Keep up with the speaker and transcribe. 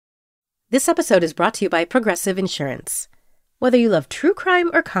This episode is brought to you by Progressive Insurance. Whether you love true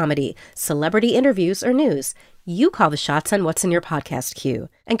crime or comedy, celebrity interviews or news, you call the shots on what's in your podcast queue.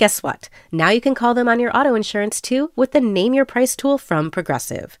 And guess what? Now you can call them on your auto insurance too with the Name Your Price tool from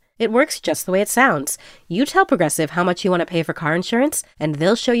Progressive. It works just the way it sounds. You tell Progressive how much you want to pay for car insurance, and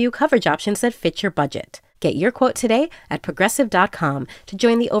they'll show you coverage options that fit your budget. Get your quote today at Progressive.com to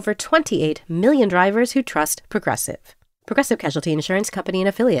join the over 28 million drivers who trust Progressive. Progressive Casualty Insurance Company and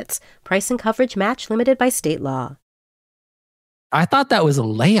Affiliates. Price and coverage match limited by state law. I thought that was a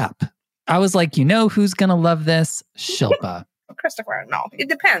layup. I was like, you know who's going to love this? Shilpa. Christopher, no. It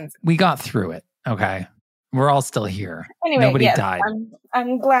depends. We got through it. Okay. We're all still here. Anyway, nobody yes, died.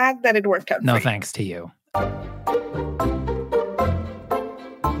 I'm glad that it worked out. No for you. thanks to you.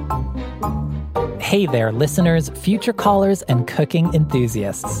 Hey there, listeners, future callers, and cooking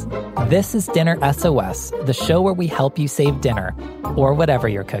enthusiasts. This is Dinner SOS, the show where we help you save dinner, or whatever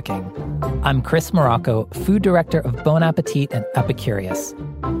you're cooking. I'm Chris Morocco, food director of Bon Appetit and Epicurious.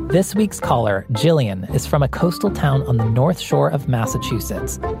 This week's caller, Jillian, is from a coastal town on the North Shore of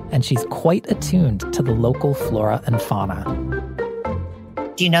Massachusetts, and she's quite attuned to the local flora and fauna.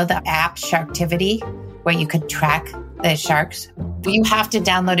 Do you know the app Sharktivity, where you could track the sharks? You have to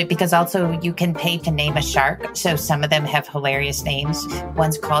download it because also you can pay to name a shark. So some of them have hilarious names.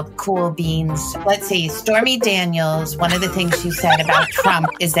 One's called Cool Beans. Let's see, Stormy Daniels. One of the things she said about Trump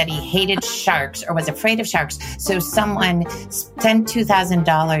is that he hated sharks or was afraid of sharks. So someone sent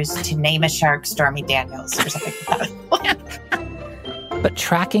 $2,000 to name a shark Stormy Daniels or something like that. But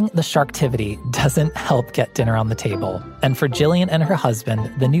tracking the Sharktivity doesn't help get dinner on the table. And for Jillian and her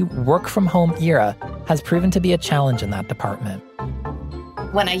husband, the new work-from-home era has proven to be a challenge in that department.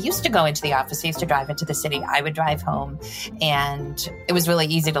 When I used to go into the office, I used to drive into the city. I would drive home, and it was really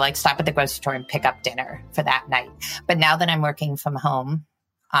easy to stop at the grocery store and pick up dinner for that night. But now that I'm working from home,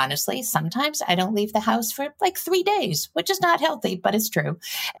 honestly, sometimes I don't leave the house for 3 days, which is not healthy, but it's true.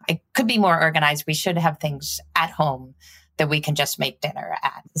 I could be more organized. We should have things at home that we can just make dinner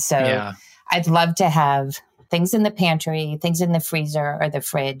at. So yeah. I'd love to have things in the pantry, things in the freezer or the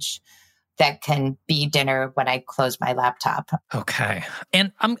fridge that can be dinner when I close my laptop. Okay.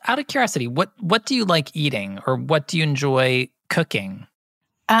 And I'm out of curiosity, what do you like eating or what do you enjoy cooking?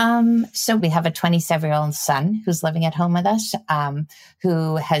 So we have a 27-year-old son who's living at home with us,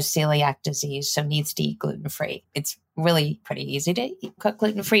 who has celiac disease, so needs to eat gluten-free. It's really pretty easy to cook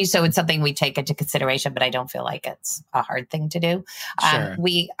gluten-free, so it's something we take into consideration, but I don't feel like it's a hard thing to do. Sure.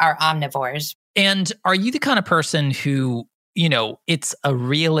 We are omnivores. And are you the kind of person who, it's a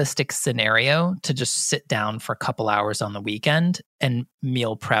realistic scenario to just sit down for a couple hours on the weekend and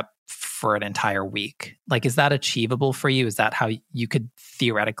meal prep for an entire week? Is that achievable for you? Is that how you could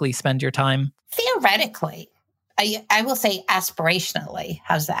theoretically spend your time? Theoretically. I will say aspirationally.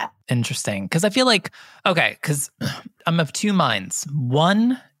 How's that? Interesting. Because I feel because I'm of two minds.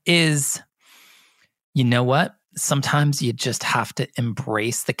 One is, you know what? Sometimes you just have to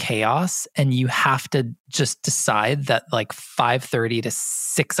embrace the chaos and you have to just decide that 5:30 to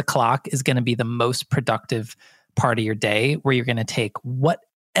 6 o'clock is going to be the most productive part of your day, where you're going to take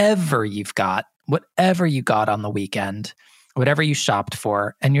whatever you got on the weekend, whatever you shopped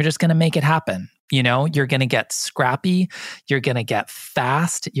for, and you're just going to make it happen. You're going to get scrappy, you're going to get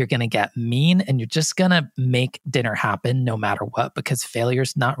fast, you're going to get mean, and you're just going to make dinner happen no matter what, because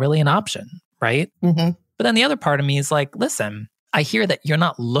failure's not really an option, right? Mm-hmm. But then the other part of me is listen, I hear that you're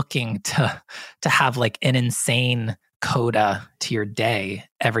not looking to have an insane coda to your day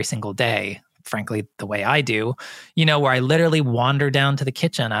every single day. Frankly, the way I do, where I literally wander down to the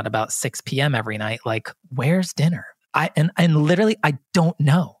kitchen at about 6 p.m. every night, where's dinner? And literally, I don't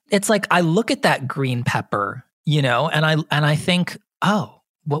know. It's I look at that green pepper, and I think, oh,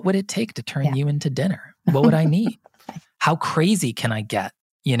 what would it take to turn you into dinner? What would I need? How crazy can I get?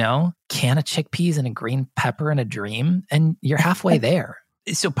 Can of chickpeas and a green pepper and a dream, and you're halfway there.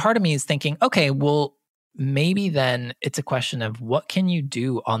 So part of me is thinking, okay, well, maybe then it's a question of what can you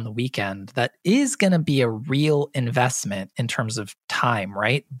do on the weekend that is going to be a real investment in terms of time,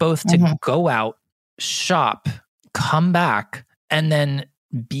 right? Both to go out, shop, come back, and then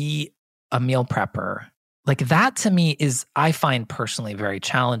be a meal prepper. That to me is, I find personally very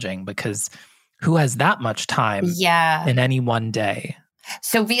challenging, because who has that much time in any one day?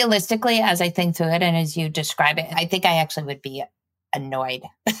 So realistically, as I think through it and as you describe it, I think I actually would be annoyed.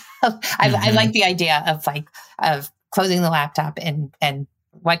 I like the idea of closing the laptop and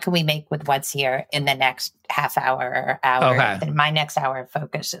what can we make with what's here in the next half hour or hour. Okay. And my next hour of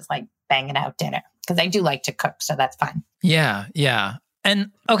focus is banging out dinner, because I do like to cook, so that's fine. Yeah.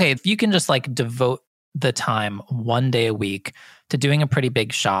 And okay, if you can just devote the time one day a week to doing a pretty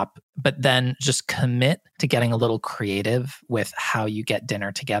big shop, but then just commit to getting a little creative with how you get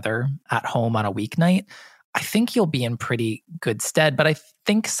dinner together at home on a weeknight, I think you'll be in pretty good stead. But I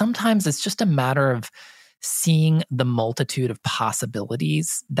think sometimes it's just a matter of seeing the multitude of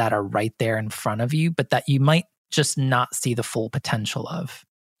possibilities that are right there in front of you, but that you might just not see the full potential of,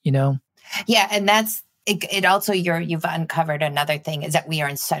 you know? Yeah. And that's it also, you've uncovered another thing is that we are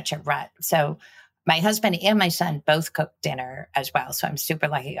in such a rut. So my husband and my son both cook dinner as well. So I'm super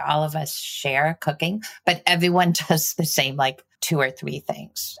lucky. All of us share cooking, but everyone does the same, like 2 or 3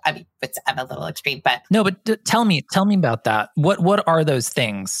 things. I mean, I'm a little extreme, but no, but tell me about that. What are those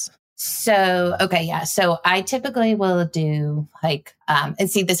things? So, okay. Yeah. So I typically will do like, and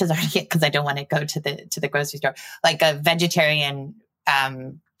see, this is already because I don't want to go to the grocery store, like a vegetarian,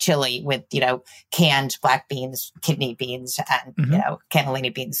 chili with, canned black beans, kidney beans, and,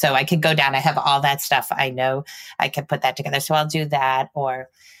 cannellini beans. So I could go down, I have all that stuff. I know I can put that together. So I'll do that. Or,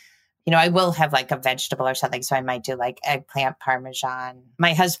 I will have like a vegetable or something. So I might do like eggplant parmesan.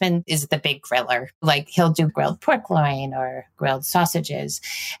 My husband is the big griller. Like he'll do grilled pork loin or grilled sausages.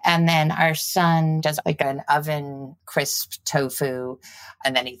 And then our son does like an oven crisp tofu.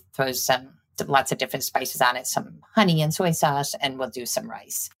 And then he throws lots of different spices on it, some honey and soy sauce, and we'll do some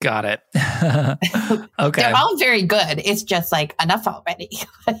rice. Got it. Okay. They're all very good. It's just like enough already.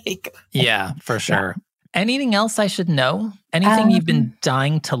 Yeah, for sure. Yeah. Anything else I should know? Anything you've been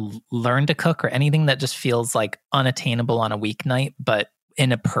dying to learn to cook, or anything that just feels like unattainable on a weeknight, but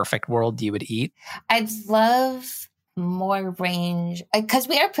in a perfect world you would eat? I'd love more range because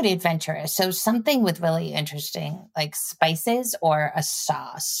we are pretty adventurous. So something with really interesting like spices or a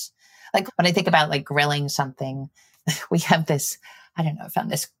sauce. Like when I think about like grilling something, we have this, I don't know, I found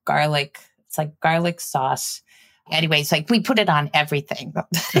this garlic, it's like garlic sauce. Anyways, like we put it on everything.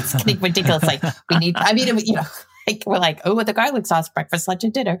 It's getting ridiculous. Like we're like, oh, with the garlic sauce, breakfast, lunch,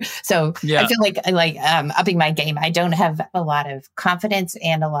 and dinner. So yeah. I feel like upping my game. I don't have a lot of confidence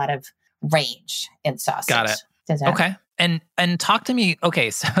and a lot of range in sauces. Got it. Okay. And talk to me,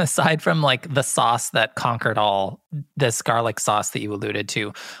 okay, so aside from like the sauce that conquered all, this garlic sauce that you alluded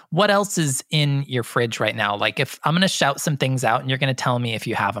to, what else is in your fridge right now? Like if I'm going to shout some things out and you're going to tell me if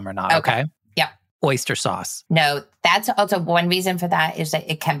you have them or not, okay? Yeah. Oyster sauce. No, that's also one reason for that is that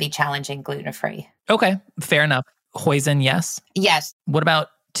it can be challenging gluten-free. Okay, fair enough. Hoisin, yes? Yes. What about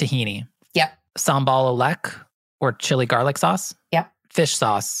tahini? Yep. Sambal olek or chili garlic sauce? Yep. Fish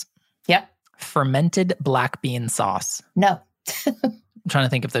sauce? Yep. Fermented black bean sauce? No. I'm trying to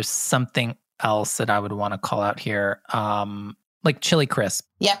think if there's something else that I would want to call out here. Like chili crisp.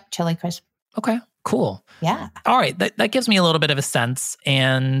 Yep, chili crisp. Okay, cool. Yeah. All right, that gives me a little bit of a sense.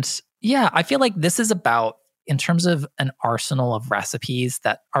 And yeah, I feel like this is about, in terms of an arsenal of recipes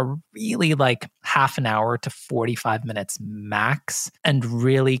that are really like half an hour to 45 minutes max and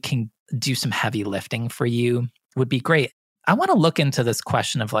really can do some heavy lifting for you, would be great. I want to look into this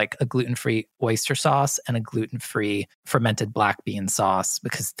question of like a gluten-free oyster sauce and a gluten-free fermented black bean sauce,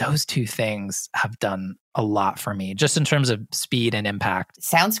 because those two things have done a lot for me, just in terms of speed and impact.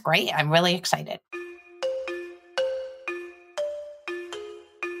 Sounds great. I'm really excited.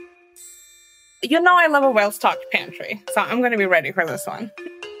 I love a well-stocked pantry, so I'm going to be ready for this one.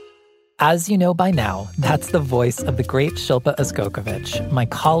 As you know by now, that's the voice of the great Shilpa Askokovich, my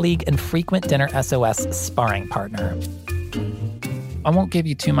colleague and frequent Dinner SOS sparring partner. I won't give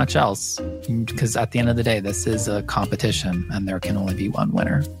you too much else, because at the end of the day, this is a competition and there can only be one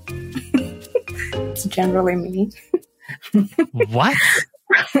winner. It's generally me. What?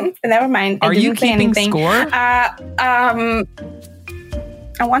 Never mind. Are you keeping score?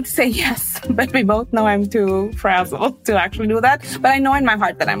 I want to say yes, but we both know I'm too frazzled to actually do that. But I know in my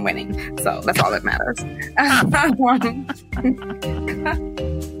heart that I'm winning, so that's all that matters.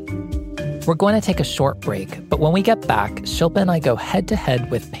 We're going to take a short break, but when we get back, Shilpa and I go head-to-head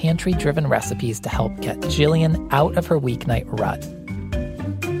with pantry-driven recipes to help get Jillian out of her weeknight rut.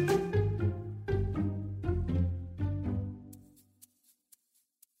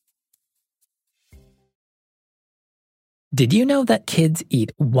 Did you know that kids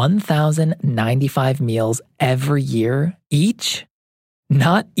eat 1,095 meals every year each?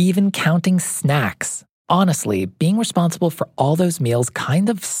 Not even counting snacks. Honestly, being responsible for all those meals kind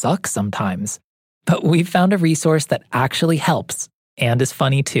of sucks sometimes. But we've found a resource that actually helps and is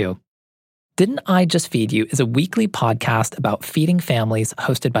funny too. Didn't I Just Feed You is a weekly podcast about feeding families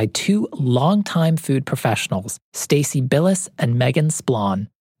hosted by 2 longtime food professionals, Stacey Billis and Megan Splon.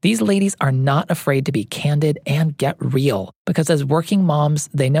 These ladies are not afraid to be candid and get real, because as working moms,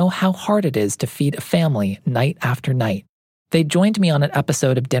 they know how hard it is to feed a family night after night. They joined me on an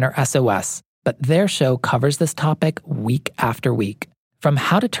episode of Dinner SOS, but their show covers this topic week after week. From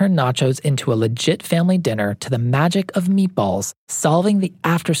how to turn nachos into a legit family dinner to the magic of meatballs, solving the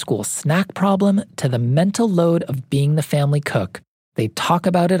after-school snack problem to the mental load of being the family cook, they talk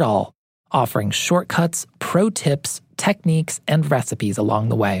about it all, offering shortcuts, pro tips, techniques, and recipes along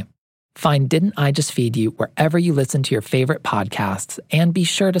the way. Find Didn't I Just Feed You wherever you listen to your favorite podcasts, and be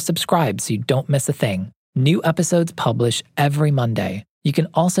sure to subscribe so you don't miss a thing. New episodes publish every Monday. You can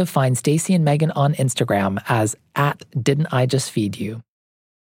also find Stacey and Megan on Instagram as @Didn'tIJustFeedYou.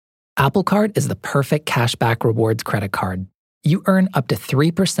 Apple Card is the perfect cashback rewards credit card. You earn up to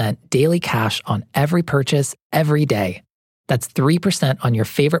 3% daily cash on every purchase every day. That's 3% on your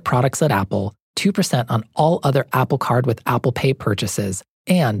favorite products at Apple, 2% on all other Apple Card with Apple Pay purchases,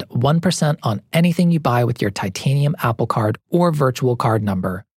 and 1% on anything you buy with your titanium Apple Card or virtual card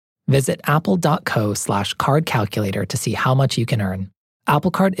number. Visit apple.co/card calculator to see how much you can earn.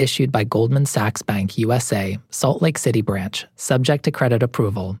 Apple Card issued by Goldman Sachs Bank USA, Salt Lake City branch, subject to credit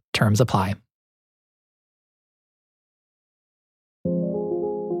approval. Terms apply.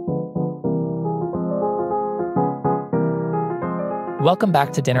 Welcome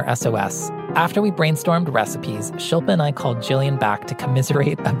back to Dinner SOS. After we brainstormed recipes, Shilpa and I called Jillian back to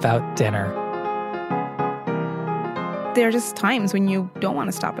commiserate about dinner. There are just times when you don't want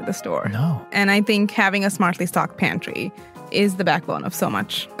to stop at the store. No. And I think having a smartly stocked pantry is the backbone of so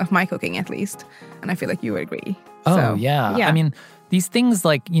much of my cooking, at least. And I feel like you would agree. Oh, So, yeah. I mean, these things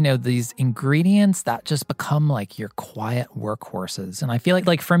like, these ingredients that just become like your quiet workhorses. And I feel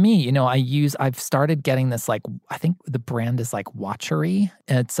like for me, I've started getting this, like, I think the brand is like Watchery.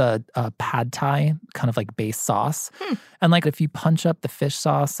 It's a pad thai kind of like base sauce. And like if you punch up the fish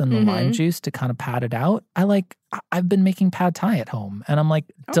sauce and the lime juice to kind of pad it out, I've been making pad thai at home and I'm like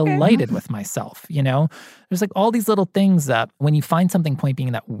delighted with myself, There's like all these little things that when you find something, point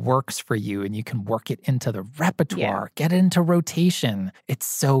being, that works for you and you can work it into the repertoire, get it into rotation, it's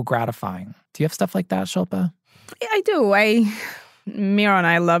so gratifying. Do you have stuff like that, Shilpa? Yeah, I do. Mira and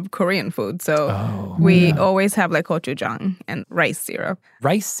I love Korean food, so we always have like gochujang and rice syrup.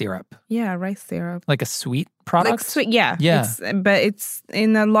 Rice syrup? Yeah, rice syrup. Like a sweet product? Like sweet, yeah. Yeah. But it's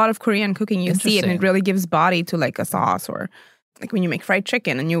in a lot of Korean cooking, you see it and it Interesting. really gives body to like a sauce, or like when you make fried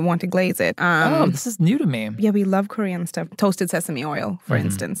chicken and you want to glaze it. This is new to me. Yeah, we love Korean stuff. Toasted sesame oil, for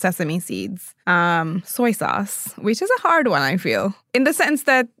instance, sesame seeds, soy sauce, which is a hard one, I feel, in the sense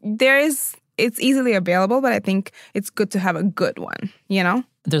that it's easily available, but I think it's good to have a good one,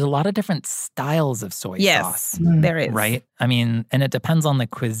 There's a lot of different styles of soy sauce. There is. Right? I mean, and it depends on the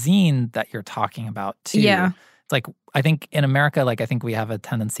cuisine that you're talking about, too. Yeah. It's like, I think in America, I think we have a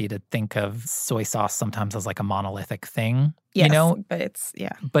tendency to think of soy sauce sometimes as like a monolithic thing, Yes,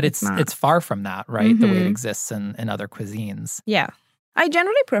 but it's not. it's far from that, right? The way it exists in other cuisines. Yeah. I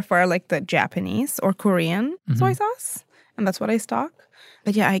generally prefer like the Japanese or Korean soy sauce, and that's what I stock.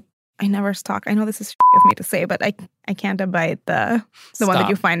 But yeah, I never stock. I know this is of me to say, but I can't abide the one that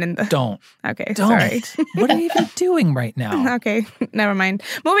you find in the... Don't. Okay, Don't. sorry. What are you even doing right now? Okay, never mind.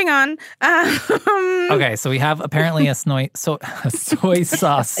 Moving on. Okay, so we have apparently a soy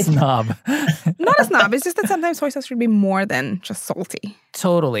sauce snob. Not a snob. It's just that sometimes soy sauce should be more than just salty.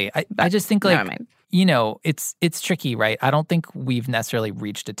 Totally. I just think Never mind. It's tricky, right? I don't think we've necessarily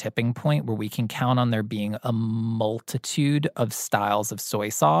reached a tipping point where we can count on there being a multitude of styles of soy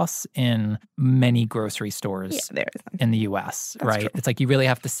sauce in many grocery stores Yeah, there is. in the U.S., That's right? true. It's like you really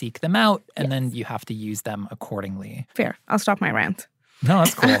have to seek them out and then you have to use them accordingly. Fair. I'll stop my rant. No,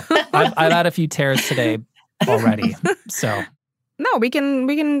 that's cool. I've had a few tears today already, so. No, we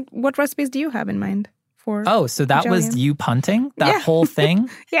can. What recipes do you have in mind for? Oh, so that was Jillian? you punting? That whole thing?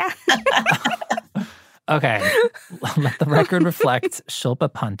 Yeah. Okay, let the record reflect.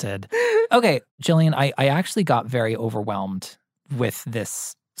 Shilpa punted. Okay, Jillian, I actually got very overwhelmed with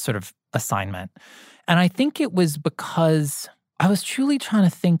this sort of assignment. And I think it was because I was truly trying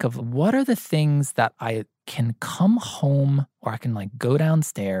to think of what are the things that I can come home or I can like go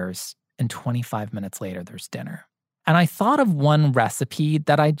downstairs and 25 minutes later there's dinner. And I thought of one recipe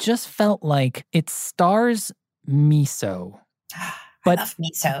that I just felt like it stars miso. I love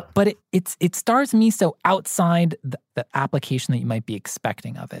miso. But it stars miso outside the application that you might be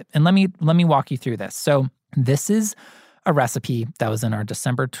expecting of it. And let me walk you through this. So this is a recipe that was in our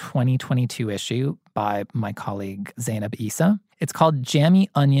December 2022 issue by my colleague Zainab Issa. It's called Jammy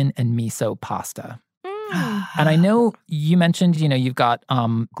Onion and Miso Pasta. And I know you mentioned, you've got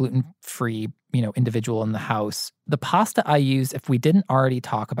gluten-free, individual in the house. The pasta I use, if we didn't already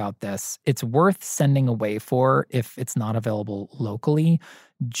talk about this, it's worth sending away for if it's not available locally.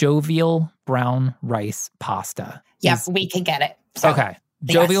 Jovial brown rice pasta. Yes, we can get it. So, Okay.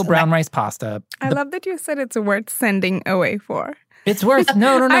 Jovial brown rice pasta. I love that you said it's worth sending away for. It's worth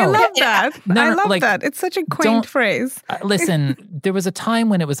no. I love that. No, I love like, that. It's such a quaint phrase. Listen, there was a time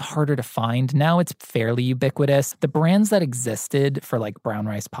when it was harder to find. Now it's fairly ubiquitous. The brands that existed for like brown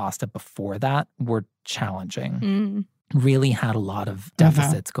rice pasta before that were challenging. Really had a lot of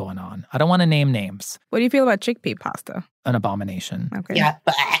deficits going on. I don't want to name names. What do you feel about chickpea pasta? An abomination. Okay. Yeah,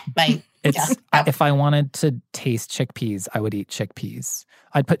 but If I wanted to taste chickpeas, I would eat chickpeas.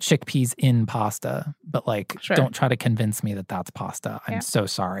 I'd put chickpeas in pasta, but like, don't try to convince me that that's pasta. I'm so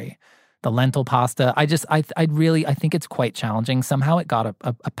sorry. The lentil pasta, I think it's quite challenging. Somehow it got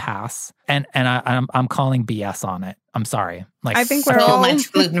a pass, and I'm calling BS on it. I'm sorry. Like, I think we're so all much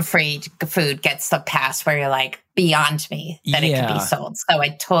gluten-free food gets the pass where you're like beyond me that it can be sold. So I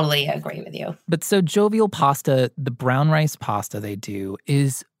totally agree with you. But so jovial pasta, the brown rice pasta they do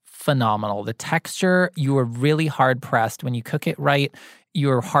is phenomenal. The texture, you are really hard pressed when you cook it right.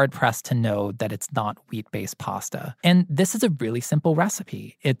 You're hard-pressed to know that it's not wheat-based pasta. And this is a really simple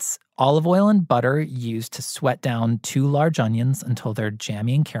recipe. It's olive oil and butter used to sweat down 2 large onions until they're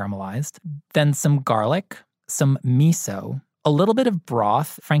jammy and caramelized. Then some garlic, some miso, a little bit of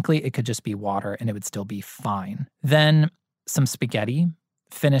broth. Frankly, it could just be water and it would still be fine. Then some spaghetti,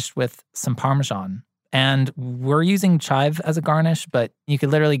 finished with some Parmesan. And we're using chive as a garnish, but you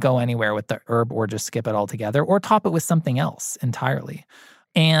could literally go anywhere with the herb or just skip it altogether or top it with something else entirely.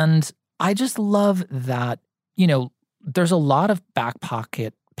 And I just love that, there's a lot of back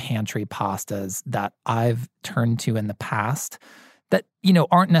pocket pantry pastas that I've turned to in the past that,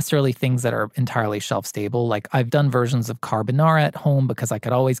 aren't necessarily things that are entirely shelf stable. Like I've done versions of carbonara at home because I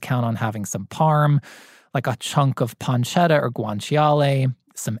could always count on having some parm, like a chunk of pancetta or guanciale,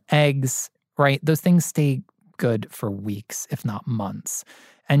 some eggs. Right? Those things stay good for weeks, if not months.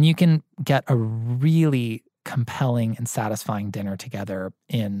 And you can get a really compelling and satisfying dinner together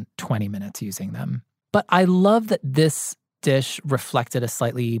in 20 minutes using them. But I love that this dish reflected a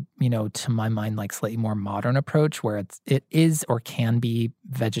slightly, to my mind, like slightly more modern approach where it is or can be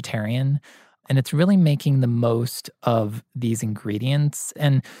vegetarian. And it's really making the most of these ingredients.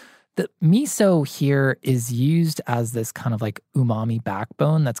 And the miso here is used as this kind of like umami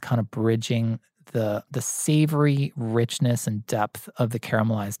backbone that's kind of bridging the savory richness and depth of the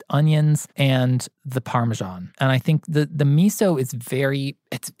caramelized onions and the Parmesan. And I think the miso is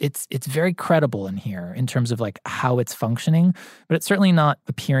it's very credible in here in terms of like how it's functioning, but it's certainly not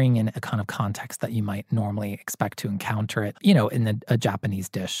appearing in a kind of context that you might normally expect to encounter it, in a Japanese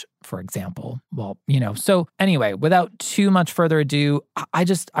dish, for example. Well, so anyway, without too much further ado,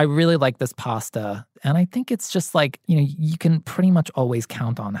 I really like this pasta. And I think it's just like, you can pretty much always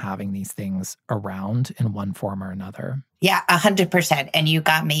count on having these things around in one form or another. Yeah, 100%. And you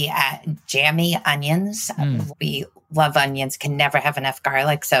got me at jammy onions. We love onions, can never have enough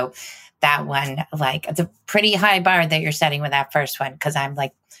garlic. So that one, like, it's a pretty high bar that you're setting with that first one because I'm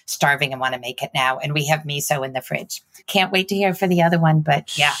like starving and want to make it now. And we have miso in the fridge. Can't wait to hear for the other one.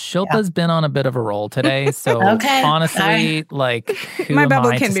 But yeah. Shilpa's been on a bit of a roll today. So honestly, like, who My am bubble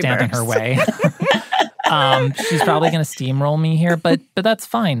I can to be stand in her way? She's probably going to steamroll me here, but that's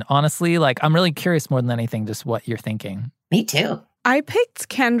fine. Honestly, like, I'm really curious more than anything, just what you're thinking. Me too. I picked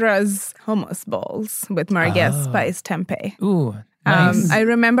Kendra's hummus bowls with Marguerite's spiced tempeh. Ooh, nice. I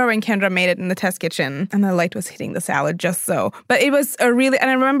remember when Kendra made it in the test kitchen and the light was hitting the salad just so. But it was and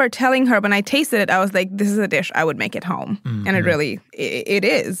I remember telling her when I tasted it, I was like, this is a dish I would make at home. Mm-hmm. And it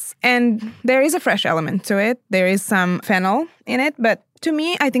is. And there is a fresh element to it. There is some fennel in it. But to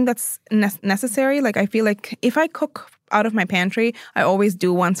me, I think that's necessary. Like, I feel like if I cook out of my pantry, I always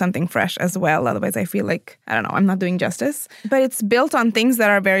do want something fresh as well. Otherwise, I feel like, I don't know, I'm not doing justice. But it's built on things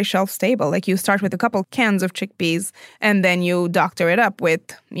that are very shelf stable. Like, you start with a couple cans of chickpeas and then you doctor it up with,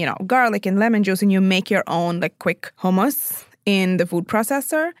 garlic and lemon juice and you make your own like quick hummus in the food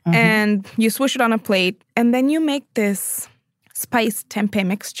processor. Mm-hmm. And you swoosh it on a plate and then you make this spiced tempeh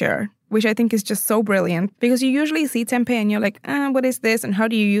mixture, which I think is just so brilliant because you usually see tempeh and you're like, what is this and how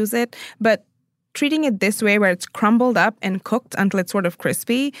do you use it? But treating it this way where it's crumbled up and cooked until it's sort of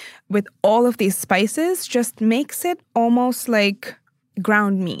crispy with all of these spices just makes it almost like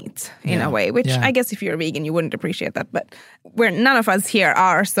ground meat in a way, which I guess if you're a vegan, you wouldn't appreciate that. But none of us here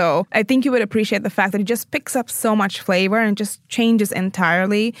are. So I think you would appreciate the fact that it just picks up so much flavor and just changes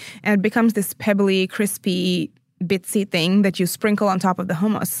entirely. And it becomes this pebbly, crispy, bitsy thing that you sprinkle on top of the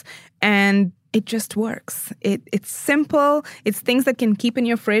hummus. And it just works. It's simple. It's things that can keep in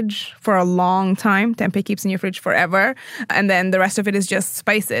your fridge for a long time. Tempeh keeps in your fridge forever. And then the rest of it is just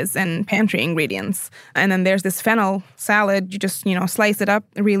spices and pantry ingredients. And then there's this fennel salad. You just, slice it up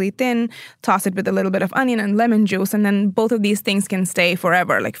really thin, toss it with a little bit of onion and lemon juice. And then both of these things can stay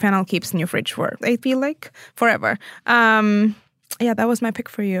forever. Like fennel keeps in your fridge for, I feel like, forever. Yeah, that was my pick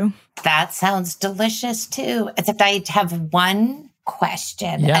for you. That sounds delicious too. Except I have one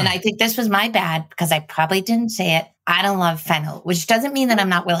question. Yeah. And I think this was my bad because I probably didn't say it. I don't love fennel, which doesn't mean that I'm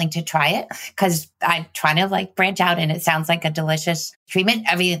not willing to try it because I'm trying to like branch out and it sounds like a delicious treatment.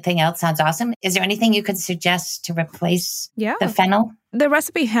 Everything else sounds awesome. Is there anything you could suggest to replace the fennel? The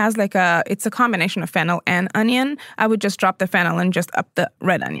recipe has it's a combination of fennel and onion. I would just drop the fennel and just up the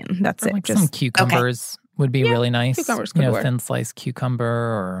red onion. That's it. Like some cucumbers would be really nice. Cucumbers could work. Thin sliced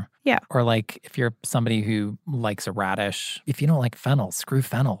cucumber or like if you're somebody who likes a radish, if you don't like fennel, screw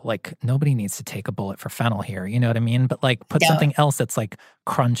fennel. Like nobody needs to take a bullet for fennel here. You know what I mean? But like put something else that's like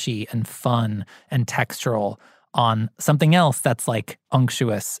crunchy and fun and textural on something else that's like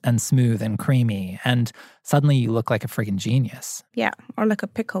unctuous and smooth and creamy. And suddenly you look like a friggin' genius. Yeah. Or like a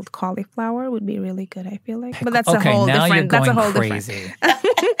pickled cauliflower would be really good, I feel like. But that's a whole now different. You're going that's a whole crazy.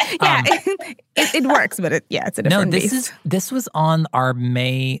 It works, but it's a different beast. This was on our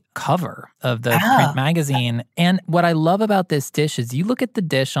May cover of the print magazine. And what I love about this dish is you look at the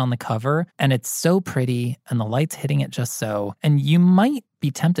dish on the cover and it's so pretty and the light's hitting it just so. And you might be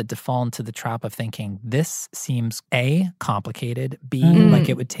tempted to fall into the trap of thinking this seems A, complicated, B, like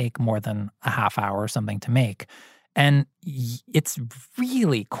it would take more than a half hour or something to make. And it's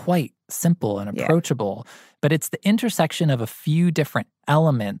really quite simple and approachable, but it's the intersection of a few different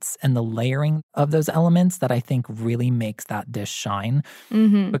elements and the layering of those elements that I think really makes that dish shine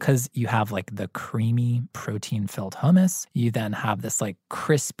because you have like the creamy protein-filled hummus. You then have this like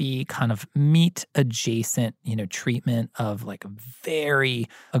crispy kind of meat adjacent, treatment of like very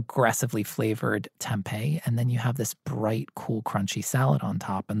aggressively flavored tempeh. And then you have this bright, cool, crunchy salad on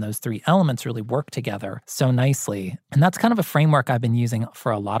top. And those three elements really work together so nicely. And that's kind of a framework I've been using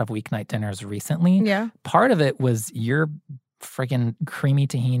for a lot of weeknight dinners recently. Yeah. Part of it was your friggin' creamy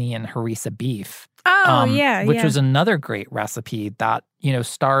tahini and harissa beef. Which was another great recipe that,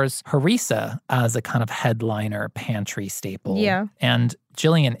 stars harissa as a kind of headliner pantry staple. Yeah. And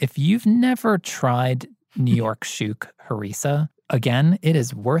Jillian, if you've never tried New York chouk harissa, again, it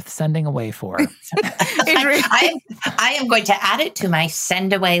is worth sending away for. I am going to add it to my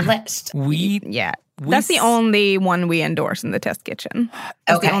send away list. That's the only one we endorse in the test kitchen.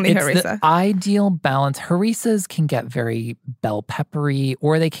 That's the only harissa. The ideal balance. Harissas can get very bell peppery,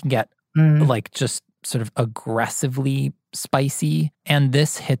 or they can get like just sort of aggressively spicy. And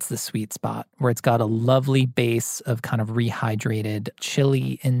this hits the sweet spot where it's got a lovely base of kind of rehydrated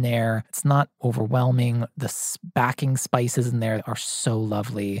chili in there. It's not overwhelming. The backing spices in there are so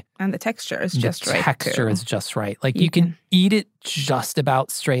lovely. And the texture is just right. The texture is just right. Like you can eat it just about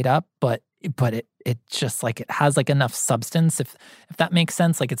straight up, but it just like it has like enough substance, if that makes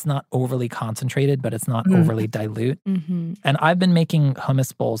sense. Like it's not overly concentrated, but it's not overly dilute. And I've been making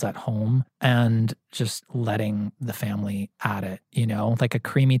hummus bowls at home and just letting the family add it, like a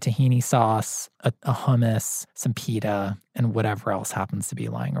creamy tahini sauce, a hummus, some pita, and whatever else happens to be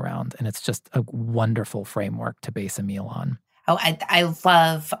lying around. And it's just a wonderful framework to base a meal on. Oh,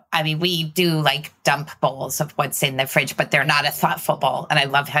 we do like dump bowls of what's in the fridge, but they're not a thoughtful bowl. And I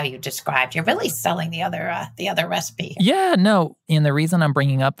love how you described, you're really selling the other recipe. Yeah, no. And the reason I'm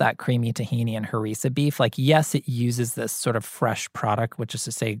bringing up that creamy tahini and harissa beef, like, yes, it uses this sort of fresh product, which is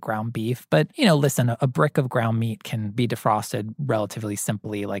to say ground beef. But, listen, a brick of ground meat can be defrosted relatively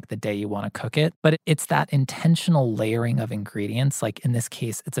simply like the day you want to cook it. But it's that intentional layering of ingredients. Like in this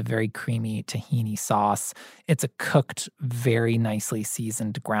case, it's a very creamy tahini sauce. It's a cooked, very nicely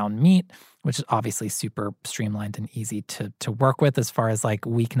seasoned ground meat, which is obviously super streamlined and easy to work with as far as like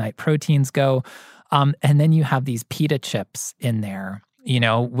weeknight proteins go. And then you have these pita chips in there,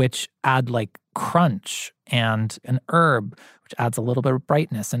 which add like crunch and an herb, which adds a little bit of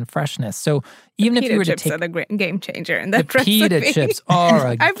brightness and freshness. So even if you were to take... The pita chips are the game changer in that recipe. The pita chips are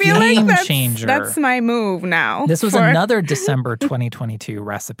a game changer. That's my move now. This was another December 2022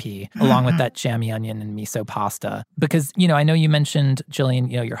 recipe, along with that jammy onion and miso pasta. Because, I know you mentioned,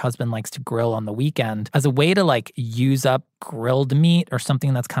 Jillian, your husband likes to grill on the weekend. As a way to like use up grilled meat or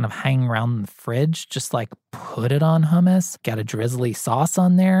something that's kind of hanging around in the fridge, just like put it on hummus, get a drizzly sauce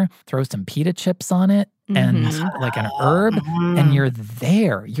on there, throw some pita chips on it, and like an herb, and you're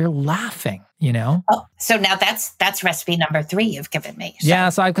there. You're laughing, Oh, so now that's recipe number 3 you've given me.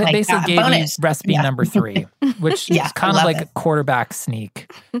 So I basically gave you recipe number 3, which is kind of like a quarterback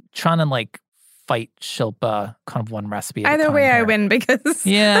sneak, trying to like fight Shilpa kind of one recipe at a time. Either way, here. I win because...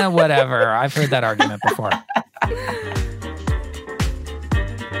 Yeah, whatever. I've heard that argument before.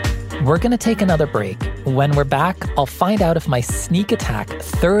 We're going to take another break. When we're back, I'll find out if my sneak attack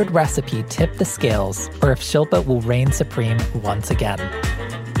 3rd recipe tipped the scales or if Shilpa will reign supreme once again.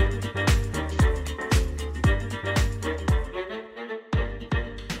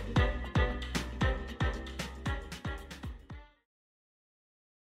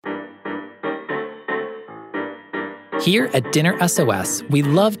 Here at Dinner SOS, we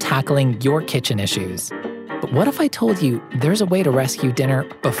love tackling your kitchen issues. But what if I told you there's a way to rescue dinner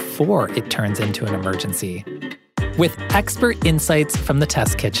before it turns into an emergency? With expert insights from the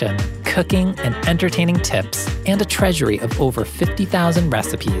test kitchen, cooking and entertaining tips, and a treasury of over 50,000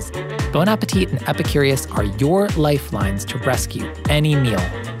 recipes, Bon Appetit and Epicurious are your lifelines to rescue any meal.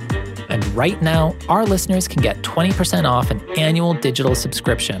 And right now, our listeners can get 20% off an annual digital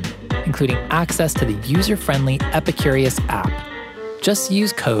subscription, including access to the user-friendly Epicurious app. Just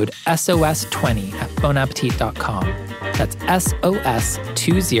use code SOS20 at bonappetit.com. That's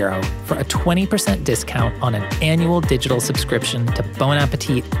SOS20 for a 20% discount on an annual digital subscription to Bon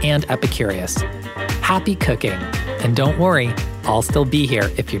Appetit and Epicurious. Happy cooking. And don't worry, I'll still be here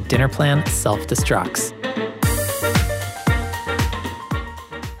if your dinner plan self-destructs.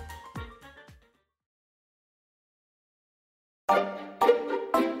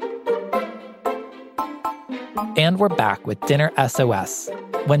 And we're back with Dinner SOS.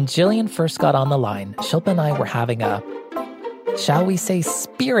 When Jillian first got on the line, Shilpa and I were having a, shall we say,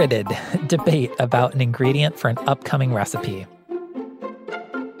 spirited debate about an ingredient for an upcoming recipe.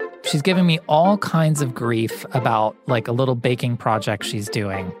 She's giving me all kinds of grief about like a little baking project she's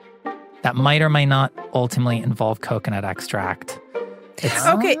doing that might or might not ultimately involve coconut extract.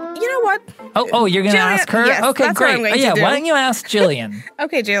 Okay, you know what? Oh, you're going to ask her? Yes, okay, that's what I'm great. going to do. Why don't you ask Jillian?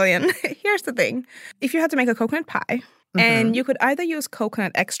 Okay, Jillian, here's the thing. If you had to make a coconut pie, and you could either use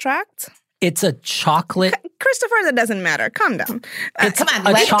coconut extract. It's a chocolate. Christopher, that doesn't matter. Calm down. It's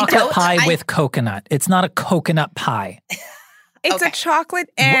a chocolate pie with coconut. It's not a coconut pie. It's a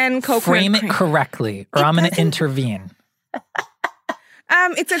chocolate and coconut Frame cream. it correctly, or I'm going to intervene.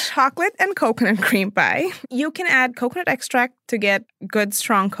 It's a chocolate and coconut cream pie. You can add coconut extract to get good,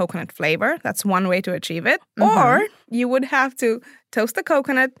 strong coconut flavor. That's one way to achieve it. Or you would have to toast the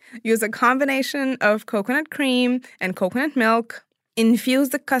coconut, use a combination of coconut cream and coconut milk, infuse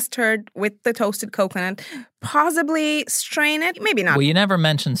the custard with the toasted coconut, possibly strain it. Maybe not. Well, you never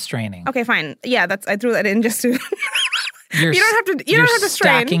mentioned straining. Okay, fine. Yeah, I threw that in just to... You don't have to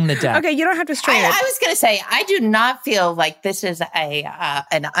strain. Stacking the deck. Okay, you don't have to strain it. I was going to say, I do not feel like this is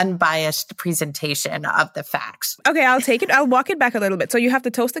an unbiased presentation of the facts. Okay, I'll take it. I'll walk it back a little bit. So you have to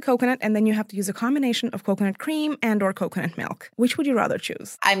toast the coconut, and then you have to use a combination of coconut cream and or coconut milk. Which would you rather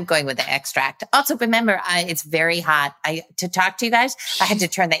choose? I'm going with the extract. Also, remember, it's very hot. To talk to you guys, I had to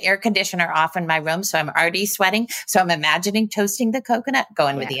turn the air conditioner off in my room, so I'm already sweating. So I'm imagining toasting the coconut,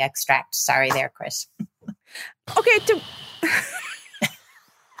 going with the extract. Sorry there, Chris. Okay,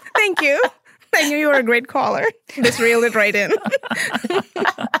 Thank you. You were a great caller. Just reeled it right in.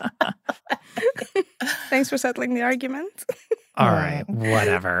 Thanks for settling the argument. All right,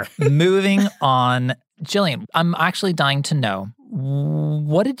 whatever. Moving on. Jillian, I'm actually dying to know,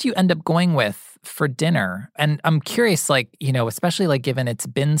 what did you end up going with for dinner? And I'm curious, especially given it's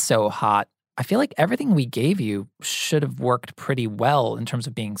been so hot, I feel like everything we gave you should have worked pretty well in terms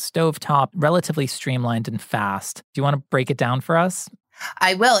of being stovetop, relatively streamlined and fast. Do you want to break it down for us?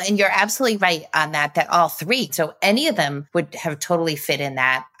 I will. And you're absolutely right on that all three. So any of them would have totally fit in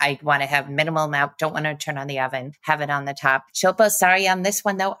that. I want to have minimal amount, don't want to turn on the oven, have it on the top. Shilpa, sorry on this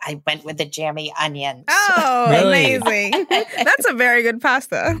one though, I went with the jammy onions. Oh, Really? Amazing. That's a very good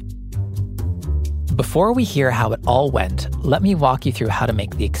pasta. Before we hear how it all went, let me walk you through how to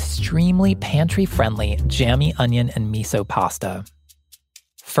make the extremely pantry-friendly jammy onion and miso pasta.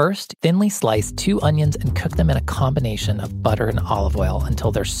 First, thinly slice 2 onions and cook them in a combination of butter and olive oil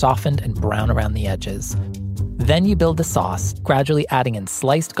until they're softened and brown around the edges. Then you build the sauce, gradually adding in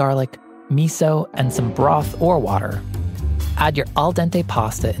sliced garlic, miso, and some broth or water. Add your al dente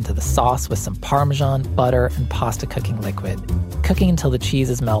pasta into the sauce with some Parmesan, butter, and pasta cooking liquid, cooking until the cheese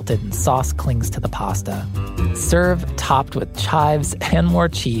is melted and sauce clings to the pasta. Serve topped with chives and more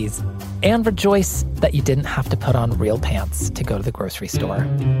cheese, and rejoice that you didn't have to put on real pants to go to the grocery store.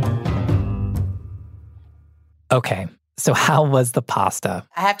 Okay, so how was the pasta?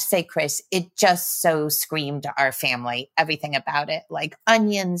 I have to say, Chris, it just so screamed our family, everything about it, like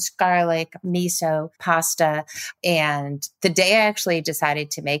onions, garlic, miso, pasta. And the day I actually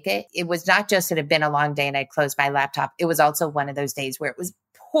decided to make it, it was not just it had been a long day and I'd closed my laptop. It was also one of those days where it was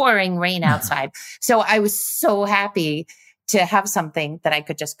pouring rain outside. So I was so happy to have something that I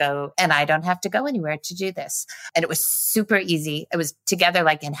could just go and I don't have to go anywhere to do this. And it was super easy. It was together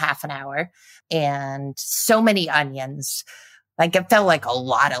like in half an hour and so many onions. Like it felt like a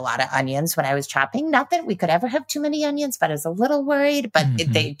lot of onions when I was chopping. Not that we could ever have too many onions, but I was a little worried, but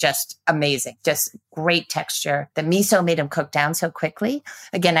they just amazing, just great texture. The miso made them cook down so quickly.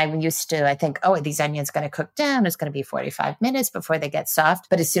 Again, I think, oh, are these onions going to cook down? It's going to be 45 minutes before they get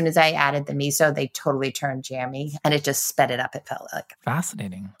soft. But as soon as I added the miso, they totally turned jammy and it just sped it up. It felt like.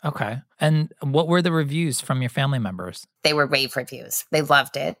 Fascinating. Okay. And what were the reviews from your family members? They were rave reviews. They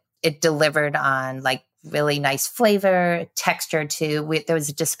loved it. It delivered on like really nice flavor, texture too. There was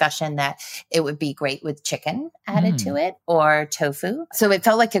a discussion that it would be great with chicken added to it or tofu. So it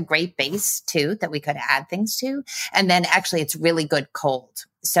felt like a great base too that we could add things to. And then actually it's really good cold.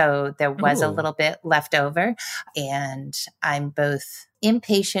 So there was a little bit left over, and I'm both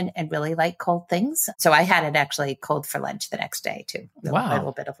impatient and really like cold things. So I had it actually cold for lunch the next day too. Wow. A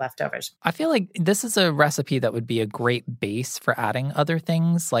little bit of leftovers. I feel like this is a recipe that would be a great base for adding other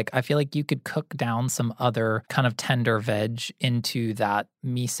things. Like I feel like you could cook down some other kind of tender veg into that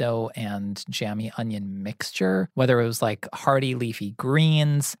miso and jammy onion mixture, whether it was like hearty leafy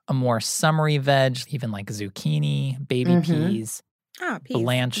greens, a more summery veg, even like zucchini, baby peas. Peas.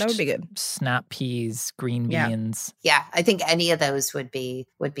 Blanched That would be good. snap peas, green beans. Yeah, I think any of those would be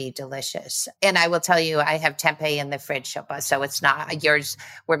delicious. And I will tell you, I have tempeh in the fridge, Shilpa, so it's not yours.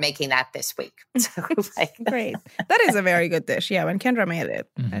 We're making that this week. So, Great. That is a very good dish. Yeah, when Kendra made it,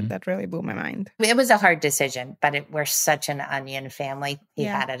 that really blew my mind. It was a hard decision, but we're such an onion family. He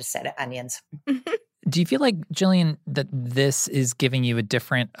had a set of onions. Do you feel like, Jillian, that this is giving you a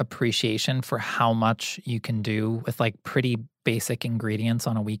different appreciation for how much you can do with like pretty basic ingredients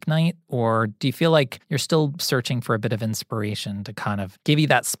on a weeknight? Or do you feel like you're still searching for a bit of inspiration to kind of give you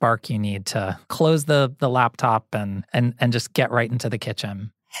that spark you need to close the laptop and just get right into the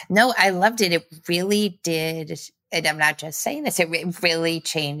kitchen? No, I loved it. It really did. And I'm not just saying this, it really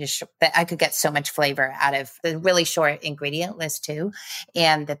changed that I could get so much flavor out of the really short ingredient list too,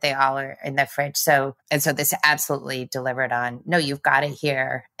 and that they all are in the fridge. So this absolutely delivered on, no, you've got it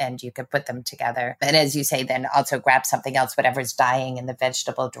here and you can put them together. And as you say, then also grab something else, whatever's dying in the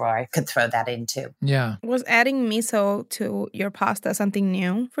vegetable drawer, could throw that in too. Yeah. Was adding miso to your pasta something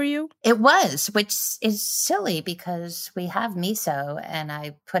new for you? It was, which is silly because we have miso and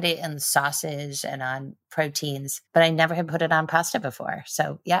I put it in sauces and on proteins, but I never had put it on pasta before.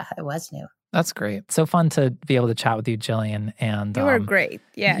 So yeah, it was new. That's great. So fun to be able to chat with you, Jillian. And you were great.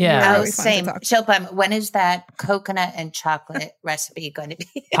 Yeah. Yeah. Really same. Shilpa, when is that coconut and chocolate recipe going to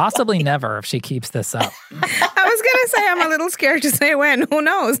be? Possibly never if she keeps this up. I was going to say I'm a little scared to say when. Who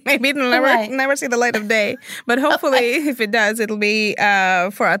knows? Maybe it'll never see the light of day. But hopefully, if it does, it'll be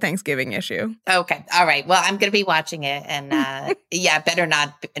for our Thanksgiving issue. Okay. All right. Well, I'm going to be watching it. And better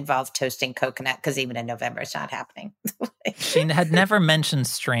not involve toasting coconut because even in November, it's not happening. She had never mentioned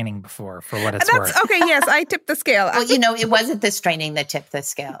straining before, for what it's worth. Okay, yes, I tipped the scale. Well, it wasn't the straining that tipped the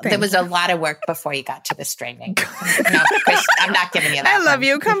scale. There was a lot of work before you got to the straining. No, Chris, I'm not giving you that. I love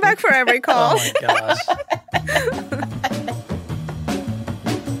you. Come back for every call. Oh my gosh.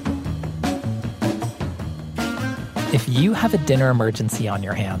 If you have a dinner emergency on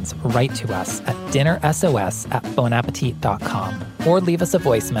your hands, write to us at dinnersos@bonappetit.com or leave us a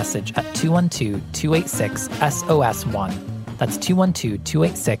voice message at 212-286-SOS1. That's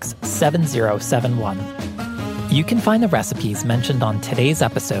 212-286-7071. You can find the recipes mentioned on today's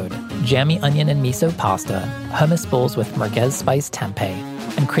episode, jammy onion and miso pasta, hummus bowls with merguez spiced tempeh,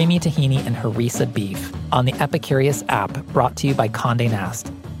 and creamy tahini and harissa beef on the Epicurious app brought to you by Condé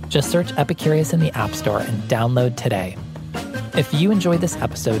Nast. Just search Epicurious in the App Store and download today. If you enjoyed this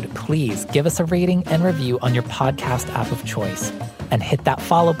episode, please give us a rating and review on your podcast app of choice and hit that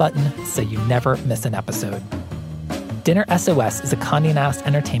follow button so you never miss an episode. Dinner SOS is a Condé Nast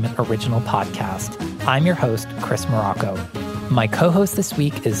Entertainment original podcast. I'm your host, Chris Morocco. My co-host this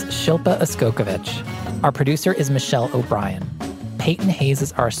week is Shilpa Askokovich. Our producer is Michelle O'Brien. Peyton Hayes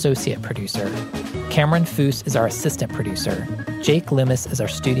is our associate producer. Cameron Foose is our assistant producer. Jake Loomis is our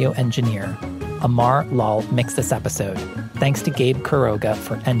studio engineer. Amar Lal mixed this episode. Thanks to Gabe Kuroga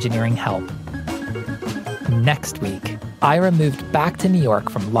for engineering help. Next week, Ira moved back to New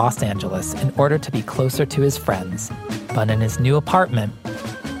York from Los Angeles in order to be closer to his friends. But in his new apartment,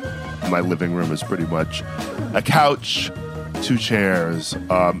 my living room is pretty much a couch, 2 chairs,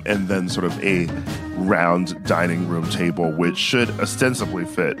 and then sort of a round dining room table, which should ostensibly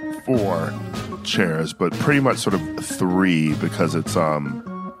fit 4 chairs, but pretty much sort of 3 because it's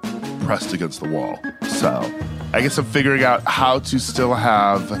pressed against the wall. So I guess I'm figuring out how to still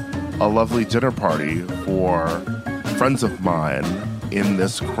have a lovely dinner party for friends of mine in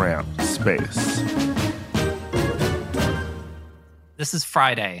this cramped space. This is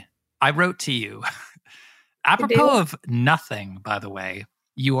Friday. I wrote to you Apropos of nothing, by the way,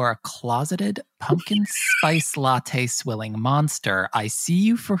 you are a closeted pumpkin spice latte swilling monster. I see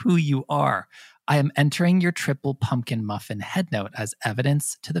you for who you are. I am entering your triple pumpkin muffin headnote as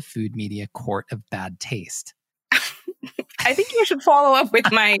evidence to the food media court of bad taste. I think you should follow up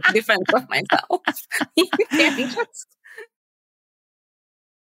with my defense of myself.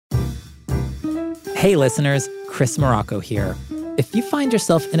 Hey listeners, Chris Morocco here. If you find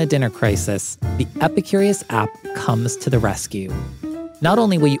yourself in a dinner crisis, the Epicurious app comes to the rescue. Not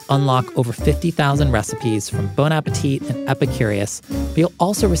only will you unlock over 50,000 recipes from Bon Appetit and Epicurious, but you'll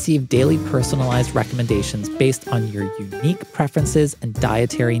also receive daily personalized recommendations based on your unique preferences and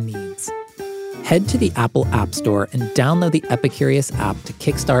dietary needs. Head to the Apple App Store and download the Epicurious app to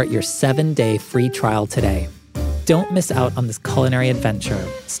kickstart your 7-day free trial today. Don't miss out on this culinary adventure.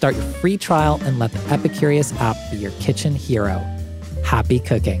 Start your free trial and let the Epicurious app be your kitchen hero. Happy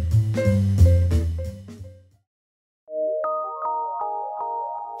cooking.